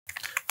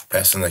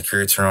Passing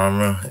Akira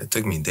Toriyama, it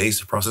took me days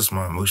to process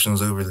my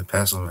emotions over the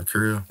passing of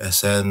Akira. That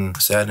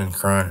saddened,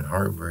 crying, and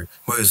heartbreak.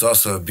 But it's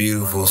also a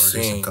beautiful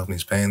scene.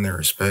 Companies paying their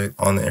respect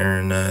on the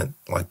internet,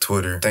 like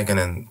Twitter. Thinking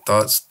in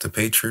thoughts to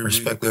pay true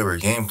respect over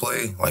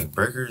gameplay, like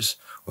Breakers,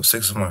 with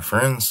 6 of my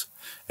friends.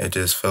 It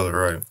just felt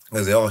right.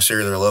 Because they all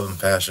share their love and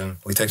passion.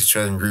 We text each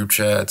other in group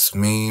chats,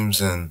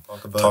 memes, and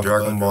talk about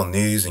Dragon Ball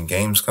news and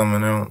games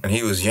coming out. And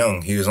he was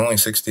young. He was only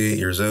 68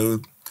 years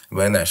old.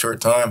 But in that short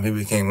time, he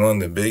became one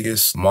of the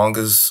biggest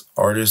mangas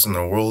artists in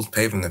the world,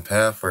 paving the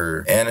path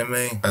for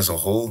anime as a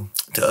whole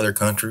to other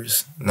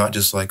countries, not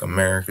just like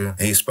America.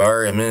 He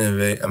inspired and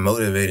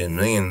motivated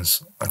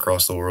millions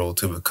across the world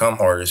to become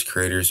artists,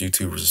 creators,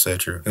 YouTubers,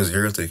 etc. He was a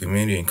hero to the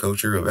community and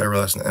culture of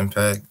everlasting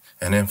impact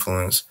and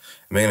influence,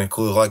 making it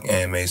cool like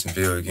animes and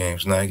video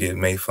games, not get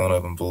made fun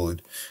of and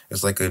bullied.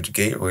 It's like a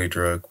gateway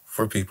drug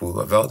for people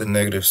without the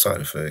negative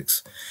side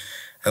effects,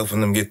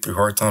 helping them get through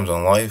hard times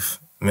in life,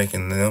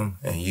 making them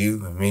and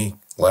you and me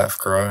laugh,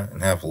 cry,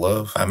 and have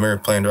love. I remember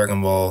playing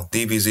Dragon Ball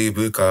DBZ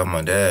Bukai with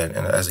my dad,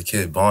 and as a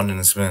kid, bonding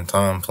and spending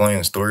time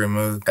playing story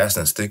mode,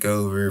 passing a stick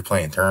over,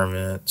 playing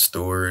tournament,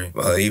 story,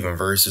 even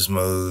versus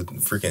mode,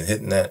 freaking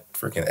hitting that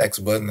freaking X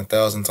button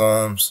 1,000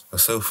 times. It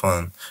was so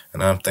fun,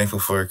 and I'm thankful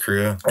for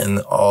Akira and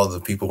all the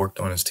people worked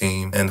on his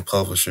team and the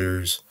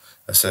publishers,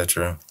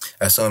 etc.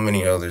 And so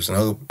many others, and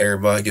I hope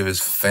everybody give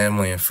his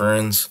family and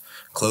friends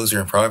closure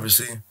and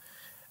privacy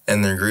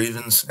and their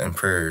grievance and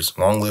prayers.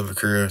 Long live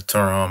Akira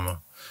Toriyama.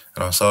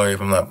 And I'm sorry if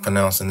I'm not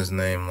pronouncing his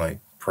name like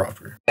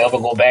proper. If I ever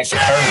go back to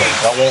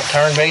turn-based, I want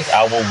turn-based,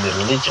 I will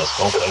literally just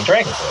go play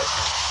Dragon Quest.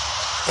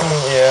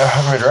 Yeah,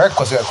 I mean, Dragon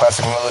Quest got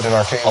classic mode in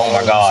arcade. Oh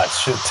my god.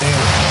 Shit too.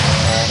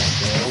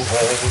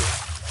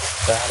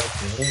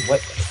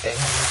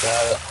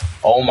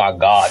 Oh my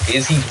god,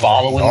 is he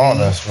following on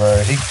me? us,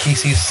 bro?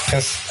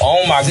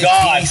 Oh my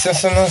god. He's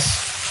sensing us?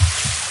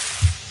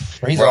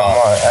 He's on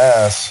my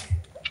ass.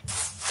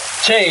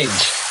 Change.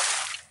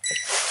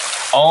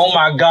 Oh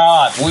my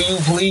god, will you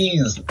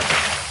please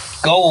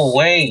go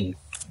away,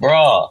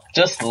 bruh?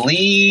 Just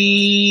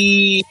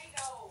leave.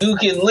 You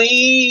can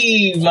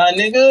leave, my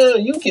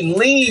nigga. You can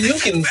leave. You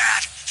can.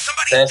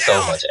 That's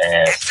so much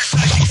ass.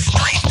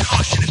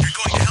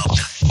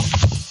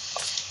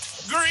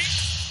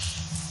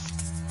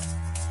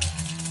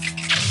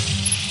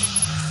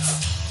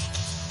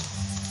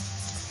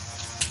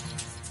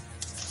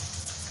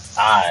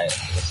 Alright,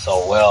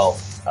 so well,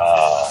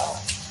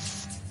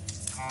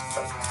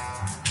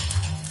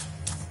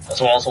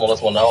 Someone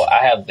else will know.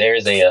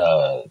 There's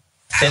a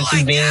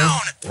sensu beam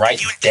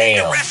right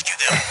down.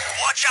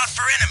 Watch out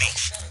for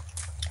enemies.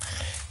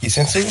 You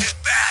sensu?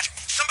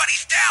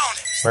 Somebody's down.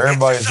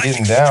 Everybody's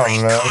getting down,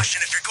 man.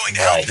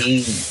 Right,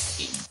 A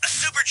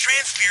super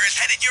transfer is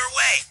headed your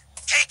way.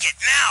 Take it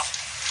now.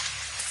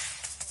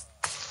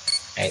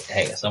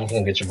 Hey, someone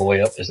can get your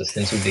boy up. There's a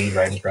sensu beam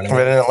right in front of me.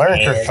 But the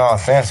learning curve Final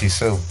Fantasy's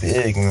so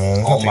big,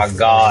 man. Oh my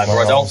god,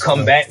 bro! Don't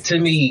come back to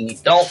me.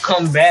 Don't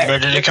come back.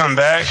 But did he come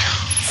back?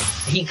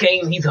 He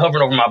came. He's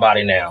hovering over my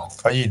body now.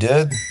 Are you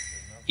dead?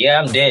 Yeah,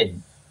 I'm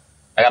dead.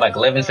 I got like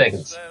 11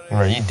 seconds.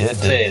 Bro, you did,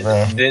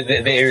 bro.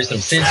 There's some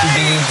sensu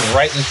beams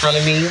right in front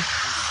of me.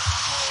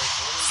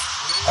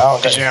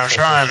 I'm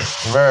trying.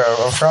 Bro,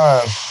 I'm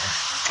trying.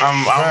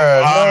 I'm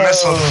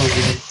missing.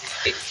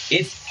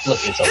 Look,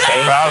 it's okay.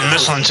 But I was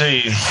missing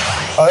too.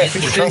 Oh, it's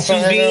the sensu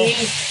beam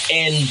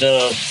and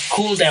the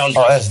cooldown.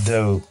 Oh, that's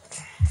dope.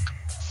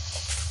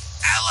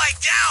 Ally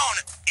down.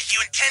 If you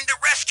intend to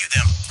rescue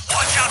them,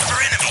 watch out for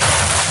enemies.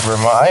 Bro,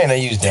 I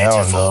ain't use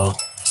down, though.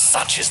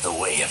 Such is the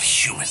way of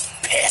human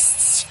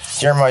pests.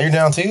 Jeremiah, you're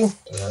down too?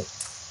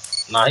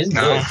 Nah, he's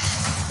good.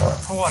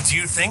 What do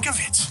you think of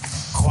it?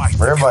 Quite.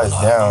 Everybody's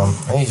down. I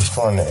think he's just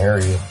pulling the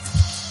area.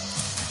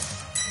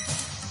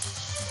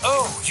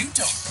 Oh, you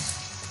don't.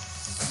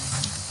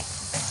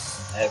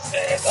 That's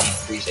bad. I'm gonna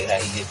appreciate how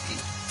he gets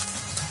beat.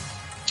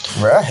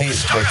 Bro, I hate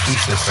the key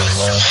system,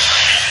 man.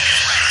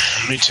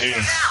 Me too.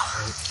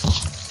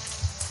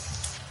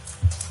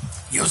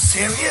 You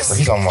serious? Bro,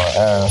 he's on my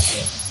ass.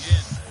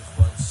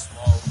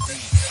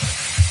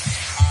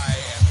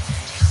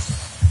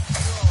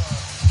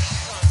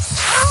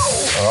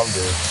 Oh, I'm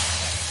dead.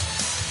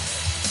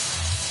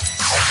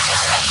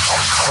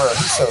 Bro,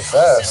 he's so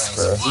fast,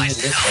 bro.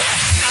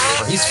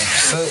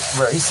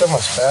 He's so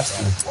much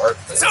faster.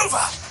 It's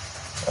over.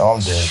 Oh,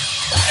 I'm dead.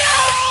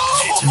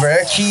 Bro,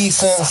 that key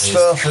sense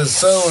stuff is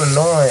so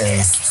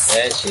annoying.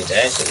 That shit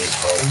is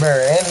broken.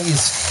 Bro, and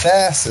he's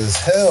fast as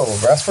hell,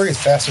 bro. I swear he's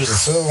faster than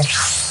Phil.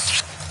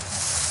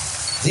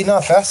 Is he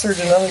not faster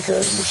than other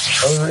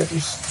characters? Other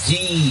raiders?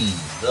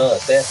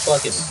 Jesus, that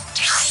fucking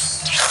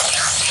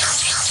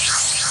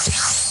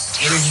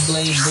energy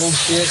blade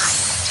bullshit.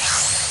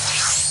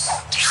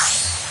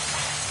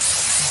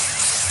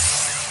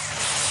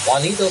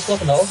 Juanito's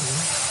fucking over.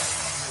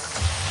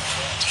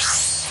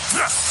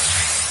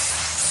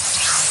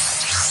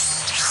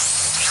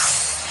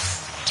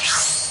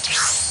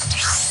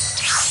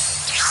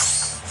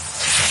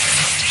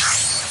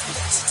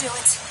 Do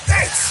it.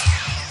 Thanks.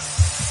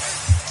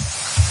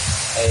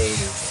 Hey.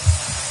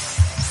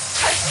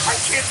 I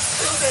can't.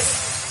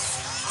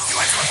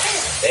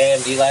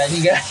 Damn, D-Line,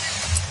 you got.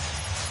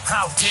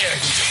 How dare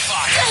you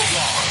defy our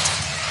law?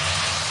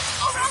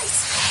 All right.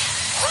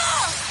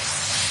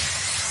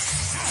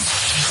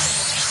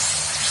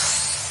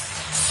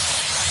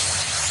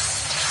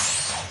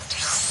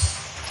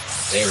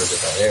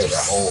 There's a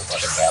whole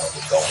fucking battle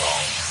that's going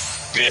on.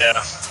 Yeah.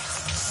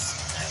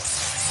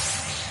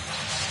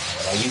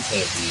 Well, you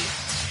can't be.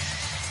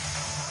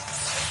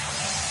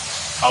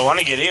 I want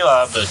to get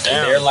Eli, but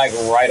damn. They're like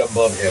right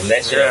above him.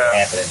 That shit ain't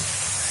happening.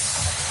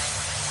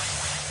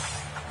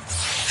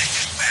 This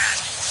is bad.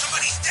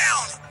 Somebody's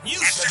down. You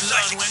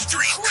exercise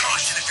extreme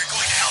caution if you're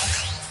going to help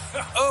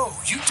them. Oh,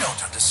 you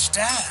don't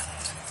understand.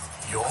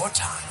 Your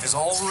time is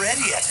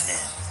already at an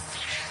end.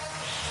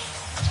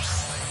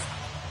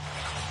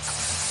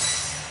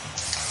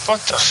 What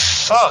the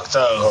fuck,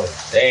 though?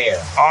 Oh, damn.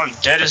 I'm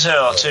dead as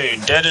hell, too.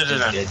 Deader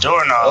than a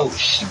doorknob. Oh,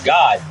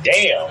 god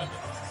damn.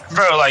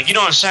 Bro, like, you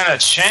don't stand a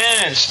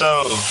chance,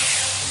 though.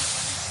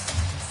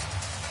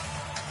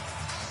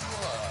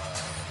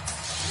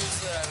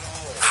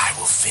 I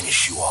will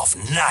finish you off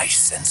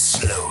nice and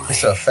slowly. He's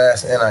so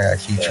fast, and I got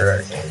key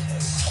track.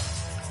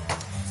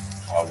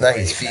 Now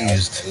he's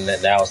fused. And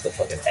then now it's the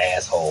fucking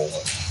asshole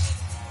one.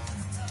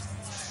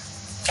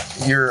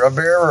 You're a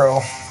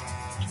barrel.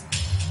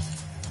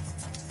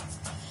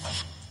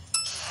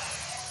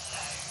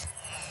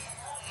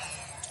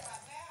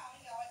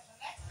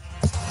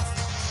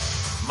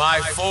 My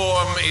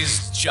form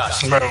is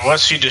just. Bro,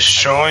 what's he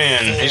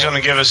destroying? He's gonna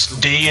give us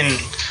D and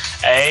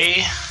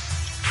A?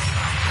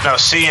 No,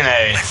 C and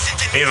A.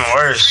 Even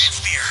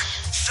worse.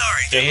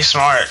 Sorry. Yeah, he's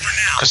smart.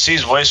 Because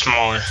C's way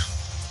smaller.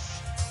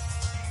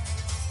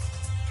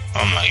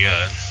 Oh my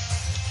god.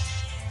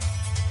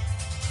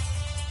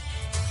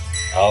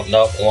 Oh,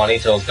 no,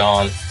 Juanito's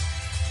gone.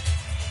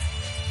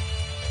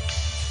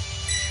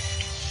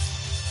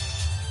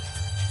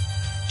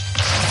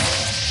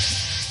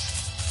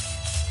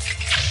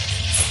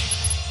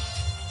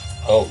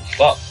 Oh,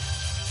 fuck.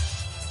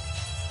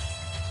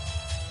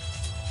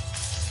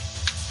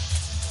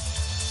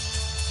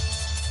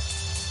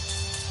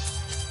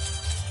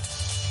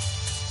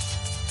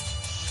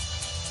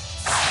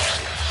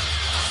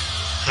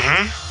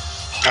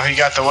 Oh, he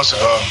got the what's it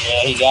called?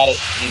 Yeah, he got it.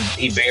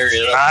 He buried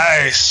it up.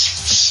 Nice.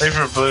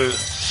 Super blue.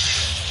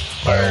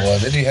 Well,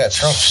 did he have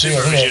Trunks too?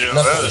 Super He had Vegito.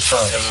 nothing Whatever the with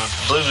fuck.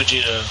 Trunks. Blue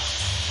Vegito.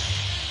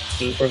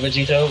 Super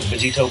Vegito?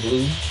 Vegito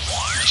Blue?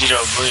 Vegito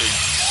blue.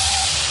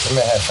 He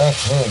may have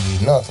Trunks, he didn't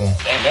do nothing.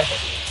 Damn, that's a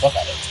fuck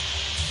out of it.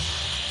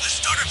 The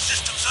startup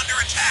system's under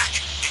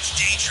attack. It's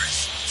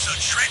dangerous, so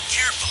tread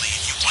carefully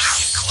if you want to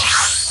get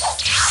close.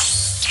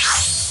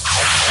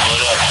 Blow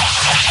it up.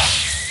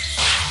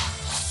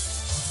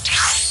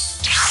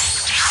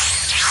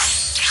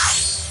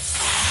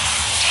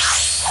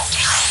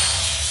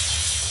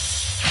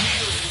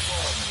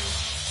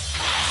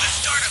 The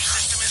startup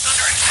system is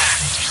under attack.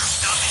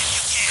 Stop it if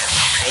you can.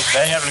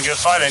 They having a good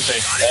fight, ain't they?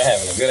 They're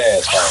having a good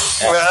ass fight.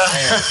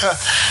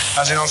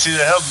 I see, don't see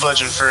the health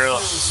budget for real.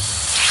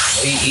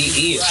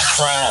 He is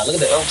trying. Look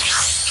at that.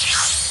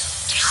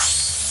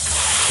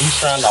 He's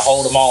trying to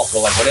hold them off for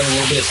like whatever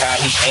little bit of time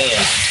he can.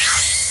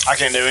 I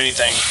can't do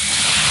anything.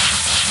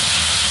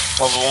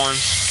 Level 1.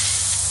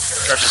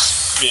 Or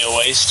just be a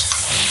waste.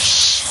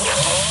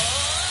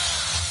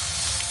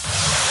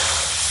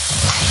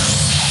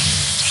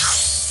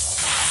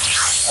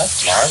 That's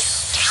smart.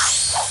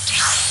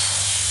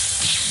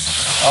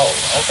 Oh,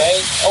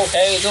 okay.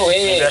 Okay, go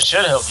Maybe ahead. that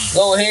should help him.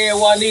 Go ahead,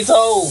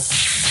 Juanito.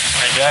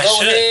 Maybe that Go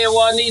should. ahead,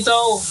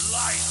 Juanito.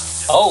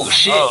 Oh,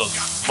 shit. Oh,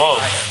 whoa.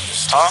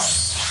 Huh?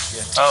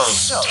 Oh.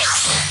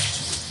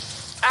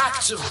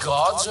 Acts of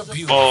gods are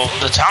beautiful. Well,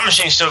 the time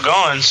machine's still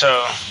going,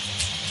 so.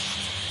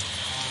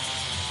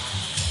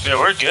 Yeah,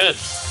 we're good.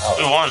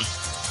 We won.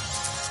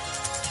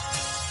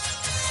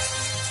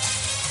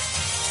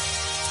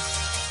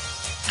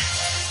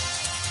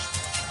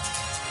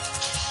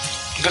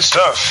 Good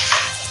stuff.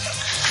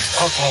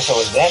 Okay, so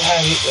is that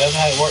how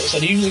it works? So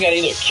you just gotta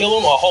either kill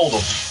him or hold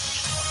him.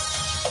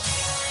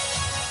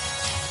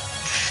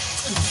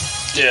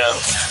 Yeah.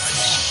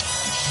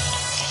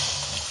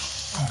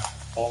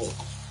 Oh.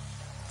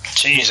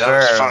 Jeez, that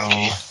was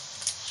funky.